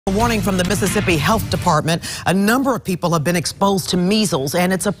A warning from the Mississippi Health Department. A number of people have been exposed to measles,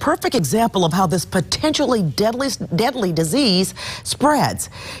 and it's a perfect example of how this potentially deadly disease spreads.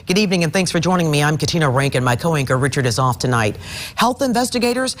 Good evening, and thanks for joining me. I'm Katina Rankin. My co-anchor Richard is off tonight. Health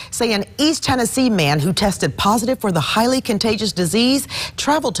investigators say an East Tennessee man who tested positive for the highly contagious disease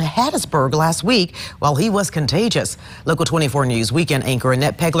traveled to Hattiesburg last week while he was contagious. Local 24 News weekend anchor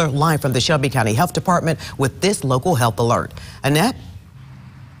Annette Pegler live from the Shelby County Health Department with this local health alert. Annette?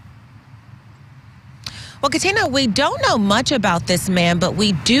 Well, Katina, we don't know much about this man, but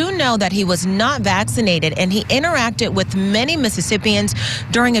we do know that he was not vaccinated and he interacted with many Mississippians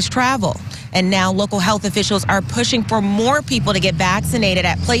during his travel. And now local health officials are pushing for more people to get vaccinated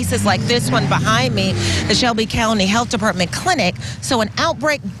at places like this one behind me, the Shelby County Health Department clinic, so an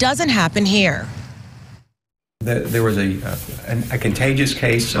outbreak doesn't happen here. There was a contagious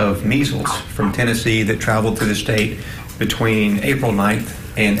case of measles from Tennessee that traveled through the state between April 9th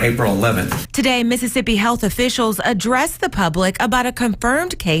and April 11th. Today, Mississippi health officials addressed the public about a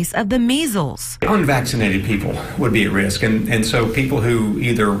confirmed case of the measles. Unvaccinated people would be at risk, and so people who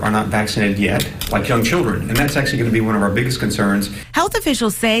either are not vaccinated yet, like young children, and that's actually going to be one of our biggest concerns. Health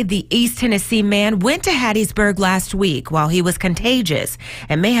officials say the East Tennessee man went to Hattiesburg last week while he was contagious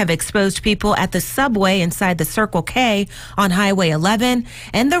and may have exposed people at the subway inside the Circle K on Highway 11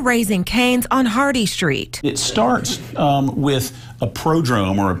 and the Raising Cane's on Hardy Street. It starts with a prodrome,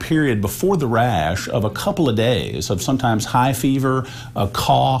 or a period before the rash, of a couple of days of sometimes high fever, a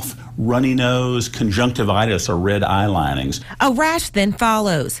cough, runny nose, conjunctivitis, or red eye linings. A rash then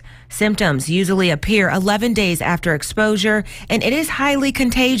follows. Symptoms usually appear 11 days after exposure, and it is highly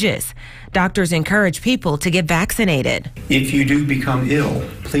contagious. Doctors encourage people to get vaccinated. If you do become ill,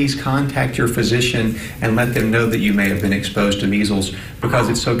 please contact your physician and let them know that you may have been exposed to measles, because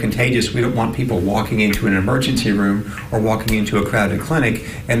it's so contagious. We don't want people walking into an emergency room or walking into a crowded clinic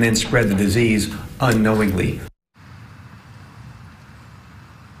and then spread the disease unknowingly.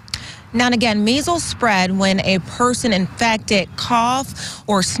 Now and again, measles spread when a person infected coughs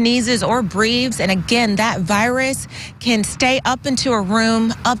or sneezes or breathes. And again, that virus can stay up into a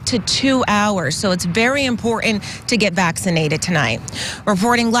room up to 2 hours. So it's very important to get vaccinated tonight.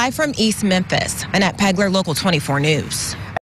 Reporting live from East Memphis, Annette Pegler, Local 24 News.